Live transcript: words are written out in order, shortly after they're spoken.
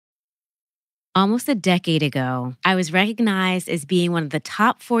Almost a decade ago, I was recognized as being one of the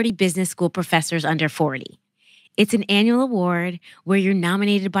top 40 business school professors under 40. It's an annual award where you're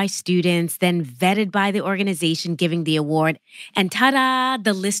nominated by students, then vetted by the organization giving the award, and ta-da,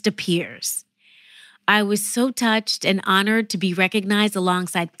 the list appears. I was so touched and honored to be recognized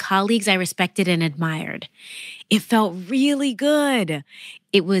alongside colleagues I respected and admired. It felt really good.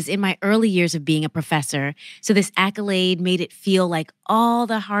 It was in my early years of being a professor, so this accolade made it feel like all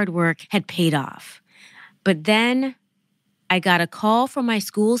the hard work had paid off. But then I got a call from my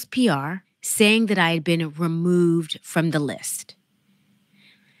school's PR saying that I had been removed from the list.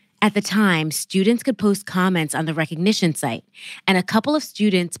 At the time, students could post comments on the recognition site, and a couple of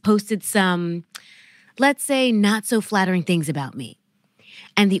students posted some, let's say, not so flattering things about me.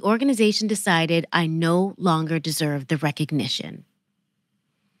 And the organization decided I no longer deserved the recognition.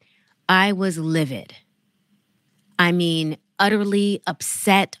 I was livid. I mean, utterly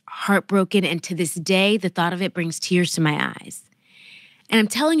upset, heartbroken, and to this day, the thought of it brings tears to my eyes. And I'm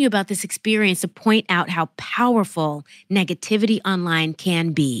telling you about this experience to point out how powerful negativity online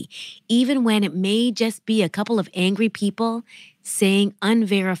can be, even when it may just be a couple of angry people saying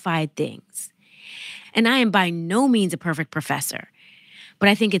unverified things. And I am by no means a perfect professor, but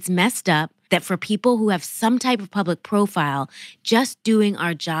I think it's messed up that for people who have some type of public profile, just doing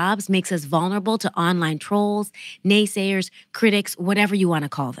our jobs makes us vulnerable to online trolls, naysayers, critics, whatever you want to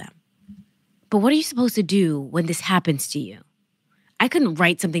call them. But what are you supposed to do when this happens to you? I couldn't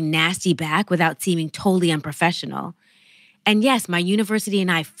write something nasty back without seeming totally unprofessional. And yes, my university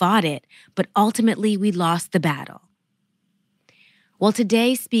and I fought it, but ultimately we lost the battle. Well,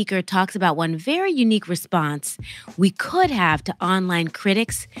 today's speaker talks about one very unique response we could have to online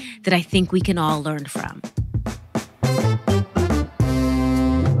critics that I think we can all learn from.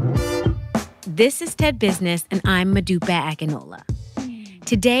 This is TED Business, and I'm Modupe Akinola.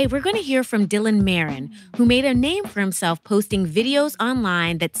 Today, we're going to hear from Dylan Marron, who made a name for himself posting videos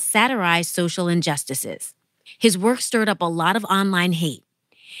online that satirize social injustices. His work stirred up a lot of online hate.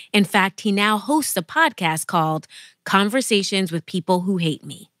 In fact, he now hosts a podcast called Conversations with People Who Hate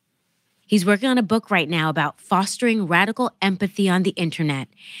Me. He's working on a book right now about fostering radical empathy on the internet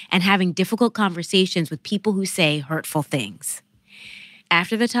and having difficult conversations with people who say hurtful things.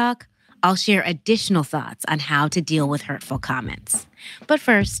 After the talk, I'll share additional thoughts on how to deal with hurtful comments. But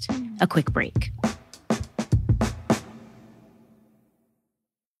first, a quick break.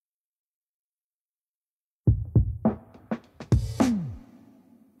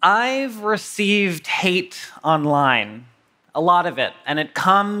 I've received hate online, a lot of it, and it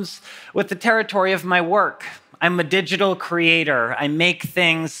comes with the territory of my work. I'm a digital creator. I make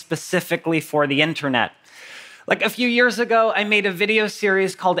things specifically for the internet. Like a few years ago, I made a video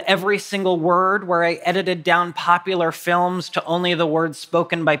series called Every Single Word, where I edited down popular films to only the words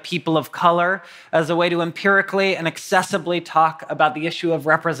spoken by people of color as a way to empirically and accessibly talk about the issue of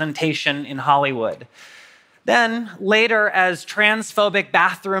representation in Hollywood. Then, later, as transphobic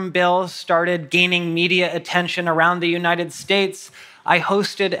bathroom bills started gaining media attention around the United States, I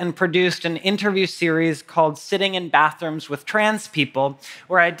hosted and produced an interview series called Sitting in Bathrooms with Trans People,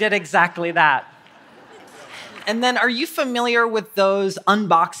 where I did exactly that. And then, are you familiar with those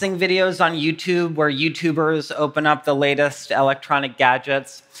unboxing videos on YouTube where YouTubers open up the latest electronic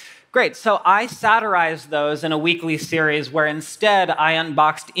gadgets? Great, so I satirized those in a weekly series where instead I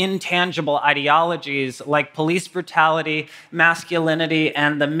unboxed intangible ideologies like police brutality, masculinity,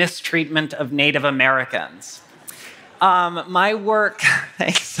 and the mistreatment of Native Americans. My work,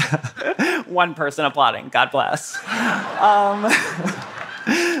 thanks, one person applauding, God bless.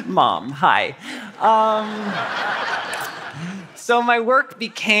 Mom, hi. So my work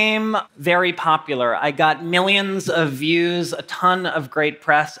became very popular. I got millions of views, a ton of great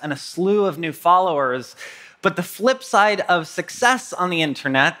press, and a slew of new followers. But the flip side of success on the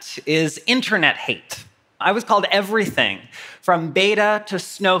internet is internet hate. I was called everything, from beta to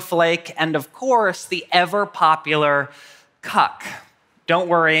snowflake, and of course, the ever-popular cuck. Don't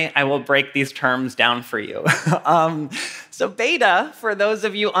worry, I will break these terms down for you. So beta, for those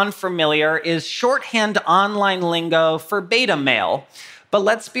of you unfamiliar, is shorthand online lingo for beta male. But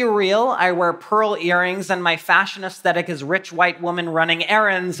let's be real, I wear pearl earrings and my fashion aesthetic is rich white woman running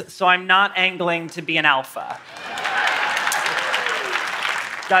errands, so I'm not angling to be an alpha.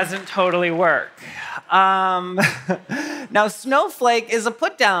 Doesn't totally work. Now, snowflake is a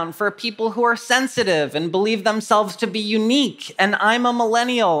put-down for people who are sensitive and believe themselves to be unique, and I'm a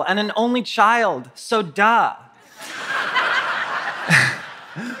millennial and an only child, so duh.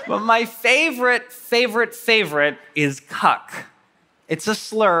 But my favorite is cuck. It's a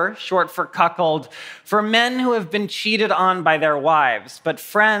slur, short for cuckold, for men who have been cheated on by their wives. But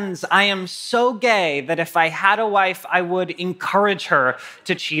friends, I am so gay that if I had a wife, I would encourage her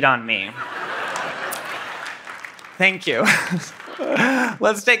to cheat on me. Thank you.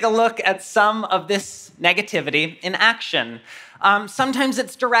 Let's take a look at some of this negativity in action. Sometimes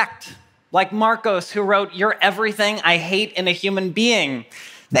it's direct, like Marcos, who wrote, "You're everything I hate in a human being."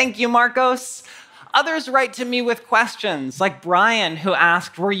 Thank you, Marcos. Others write to me with questions, like Brian, who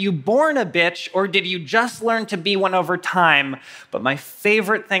asked, "Were you born a bitch, or did you just learn to be one over time?" But my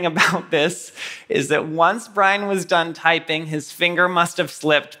favorite thing about this is that once Brian was done typing, his finger must have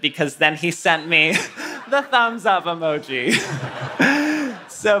slipped, because then he sent me the thumbs up emoji.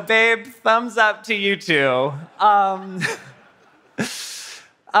 So, babe, thumbs up to you too.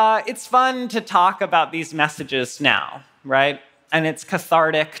 It's fun to talk about these messages now, right? And it's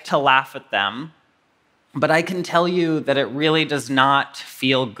cathartic to laugh at them. But I can tell you that it really does not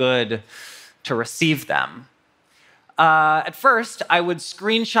feel good to receive them. At first, I would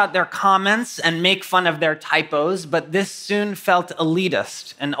screenshot their comments and make fun of their typos, but this soon felt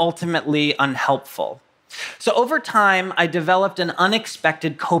elitist and ultimately unhelpful. So over time, I developed an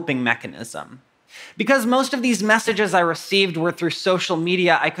unexpected coping mechanism. Because most of these messages I received were through social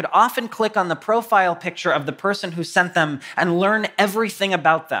media, I could often click on the profile picture of the person who sent them and learn everything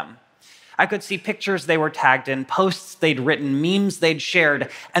about them. I could see pictures they were tagged in, posts they'd written, memes they'd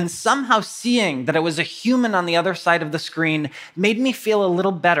shared, and somehow seeing that it was a human on the other side of the screen made me feel a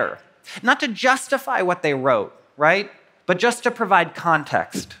little better. Not to justify what they wrote, right? But just to provide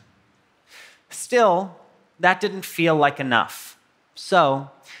context. Still, that didn't feel like enough. So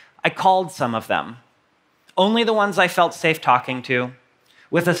I called some of them, only the ones I felt safe talking to,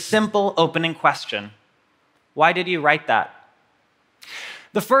 with a simple opening question. Why did you write that?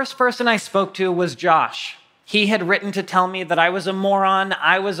 The first person I spoke to was Josh. He had written to tell me that I was a moron,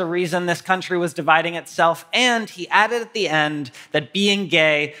 I was a reason this country was dividing itself, and he added at the end that being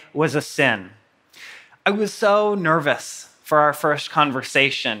gay was a sin. I was so nervous for our first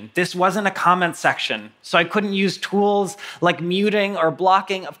conversation. This wasn't a comment section, so I couldn't use tools like muting or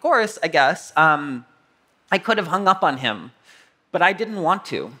blocking. Of course, I guess, I could have hung up on him, but I didn't want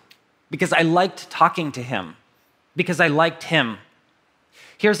to, because I liked talking to him, because I liked him.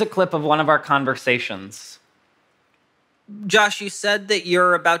 Here's a clip of one of our conversations. Josh, you said that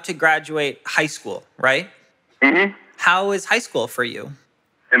you're about to graduate high school, right? Mm-hmm. How is high school for you?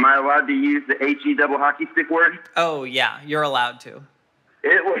 Am I allowed to use the HE double hockey stick word? Oh, yeah, you're allowed to.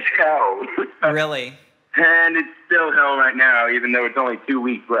 It was hell. Really? And it's still hell right now, even though it's only 2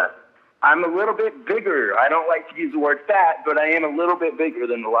 weeks left. I'm a little bit bigger. I don't like to use the word fat, but I am a little bit bigger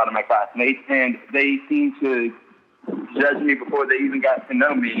than a lot of my classmates, and they seem to judge me before they even got to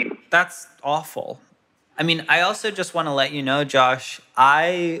know me. That's awful. I mean, I also just want to let you know, Josh,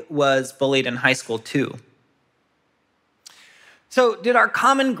 I was bullied in high school too. So did our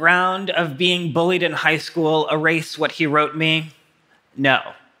common ground of being bullied in high school erase what he wrote me?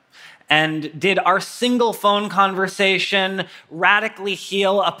 No. And did our single phone conversation radically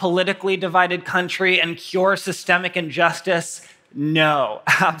heal a politically divided country and cure systemic injustice? No,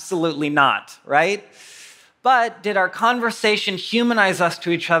 absolutely not, right? But did our conversation humanize us to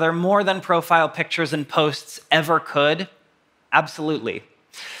each other more than profile pictures and posts ever could? Absolutely.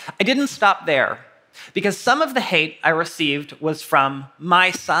 I didn't stop there, because some of the hate I received was from my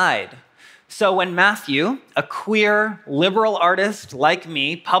side. So when Matthew, a queer, liberal artist like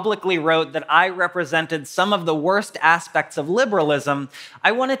me, publicly wrote that I represented some of the worst aspects of liberalism,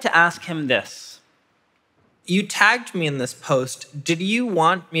 I wanted to ask him this. You tagged me in this post. Did you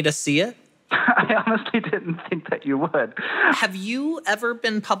want me to see it? I honestly didn't think that you would. Have you ever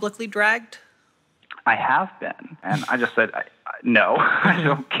been publicly dragged? I have been. And I just said, no, I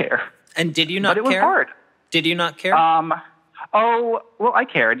don't care. And did you not care? But it was hard. Did you not care? Oh, well, I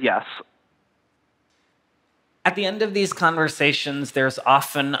cared, yes. At the end of these conversations, there's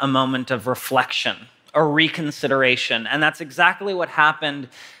often a moment of reflection or reconsideration. And that's exactly what happened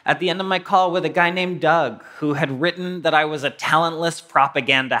at the end of my call with a guy named Doug, who had written that I was a talentless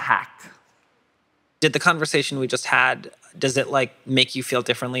propaganda hack. Did the conversation we just had, does it make you feel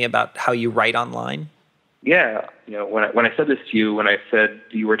differently about how you write online? Yeah. When I said this to you, when I said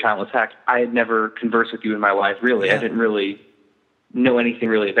you were a talentless hack, I had never conversed with you in my life, really. Yeah. I didn't really know anything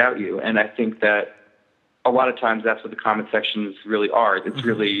really about you. And I think that a lot of times that's what the comment sections really are. It's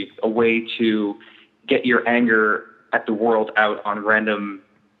really a way to get your anger at the world out on random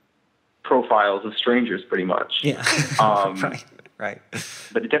profiles of strangers, pretty much. Yeah. Right.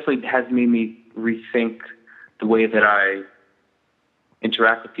 But it definitely has made me rethink the way that I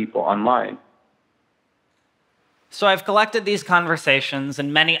interact with people online. So I've collected these conversations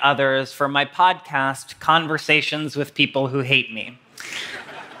and many others for my podcast, Conversations with People Who Hate Me.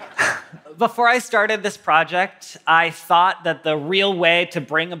 Before I started this project, I thought that the real way to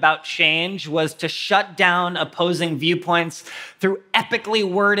bring about change was to shut down opposing viewpoints through epically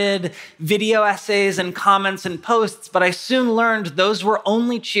worded video essays and comments and posts, but I soon learned those were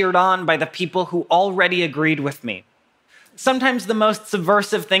only cheered on by the people who already agreed with me. Sometimes the most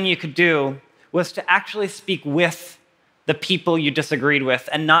subversive thing you could do was to actually speak with the people you disagreed with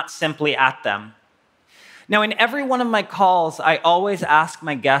and not simply at them. Now, in every one of my calls, I always ask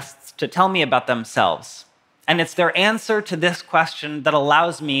my guests to tell me about themselves. And it's their answer to this question that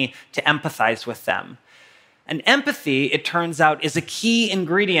allows me to empathize with them. And empathy, it turns out, is a key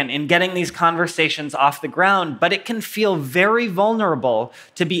ingredient in getting these conversations off the ground, but it can feel very vulnerable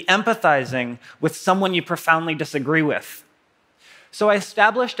to be empathizing with someone you profoundly disagree with. So I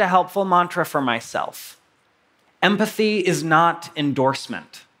established a helpful mantra for myself. Empathy is not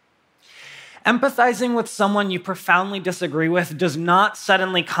endorsement. Empathizing with someone you profoundly disagree with does not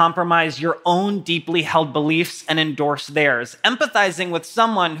suddenly compromise your own deeply held beliefs and endorse theirs. Empathizing with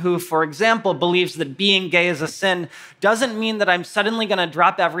someone who, for example, believes that being gay is a sin doesn't mean that I'm suddenly going to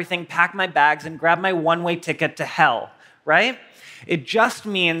drop everything, pack my bags, and grab my one-way ticket to hell, right? It just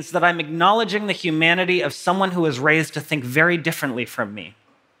means that I'm acknowledging the humanity of someone who was raised to think very differently from me.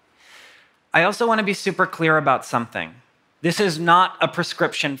 I also want to be super clear about something. This is not a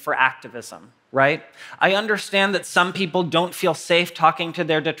prescription for activism, right? I understand that some people don't feel safe talking to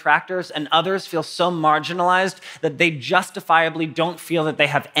their detractors and others feel so marginalized that they justifiably don't feel that they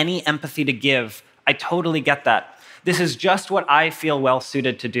have any empathy to give. I totally get that. This is just what I feel well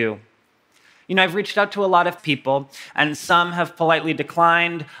suited to do. You know, I've reached out to a lot of people, and some have politely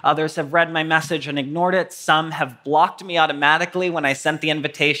declined, others have read my message and ignored it, some have blocked me automatically when I sent the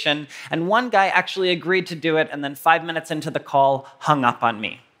invitation, and one guy actually agreed to do it and then 5 minutes into the call hung up on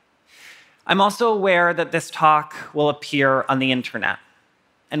me. I'm also aware that this talk will appear on the internet.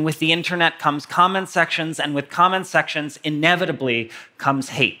 And with the internet comes comment sections, and with comment sections inevitably comes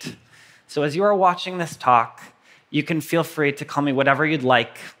hate. So as you are watching this talk, you can feel free to call me whatever you'd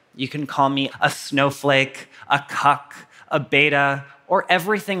like. You can call me a snowflake, a cuck, a beta, or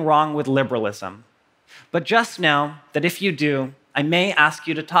everything wrong with liberalism. But just know that if you do, I may ask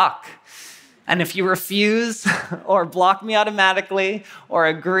you to talk. And if you refuse or block me automatically or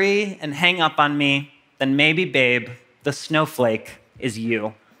agree and hang up on me, then maybe, babe, the snowflake is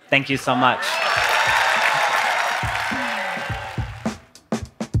you. Thank you so much.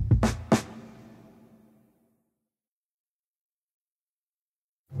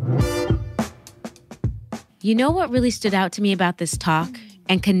 You know what really stood out to me about this talk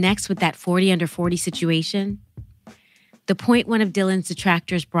and connects with that 40 under 40 situation? The point one of Dylan's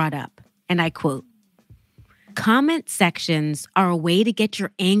detractors brought up, and I quote, "Comment sections are a way to get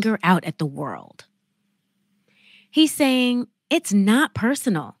your anger out at the world." He's saying it's not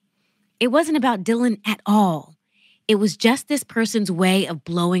personal. It wasn't about Dylan at all. It was just this person's way of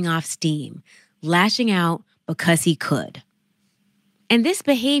blowing off steam, lashing out because he could. And this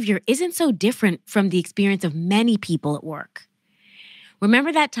behavior isn't so different from the experience of many people at work.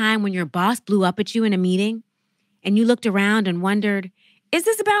 Remember that time when your boss blew up at you in a meeting and you looked around and wondered, is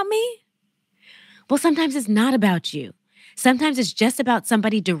this about me? Well, sometimes it's not about you. Sometimes it's just about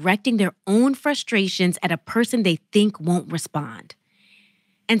somebody directing their own frustrations at a person they think won't respond.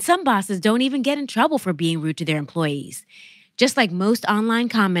 And some bosses don't even get in trouble for being rude to their employees. Just like most online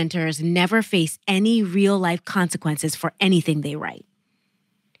commenters never face any real-life consequences for anything they write.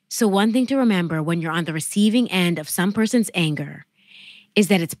 So one thing to remember when you're on the receiving end of some person's anger is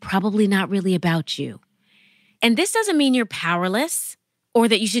that it's probably not really about you. And this doesn't mean you're powerless or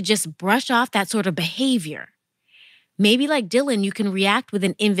that you should just brush off that sort of behavior. Maybe like Dylan, you can react with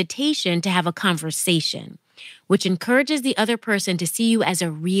an invitation to have a conversation, which encourages the other person to see you as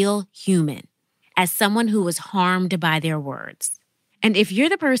a real human, as someone who was harmed by their words. And if you're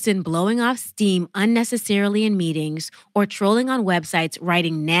the person blowing off steam unnecessarily in meetings or trolling on websites,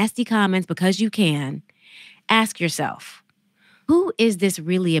 writing nasty comments because you can, ask yourself, who is this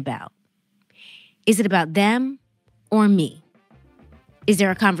really about? Is it about them or me? Is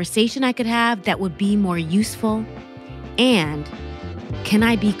there a conversation I could have that would be more useful? And can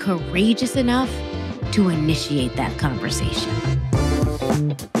I be courageous enough to initiate that conversation?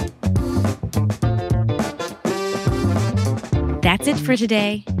 That's it for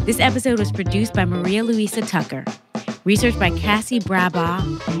today. This episode was produced by Maria Luisa Tucker, researched by Cassie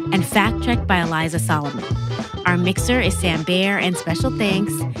Brabbaugh, and fact-checked by Eliza Solomon. Our mixer is Sam Baer, and special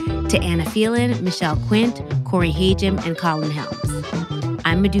thanks to Anna Phelan, Michelle Quint, Corey Hagem, and Colin Helms.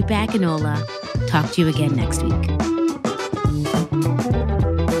 I'm Modupe Akinola. Talk to you again next week.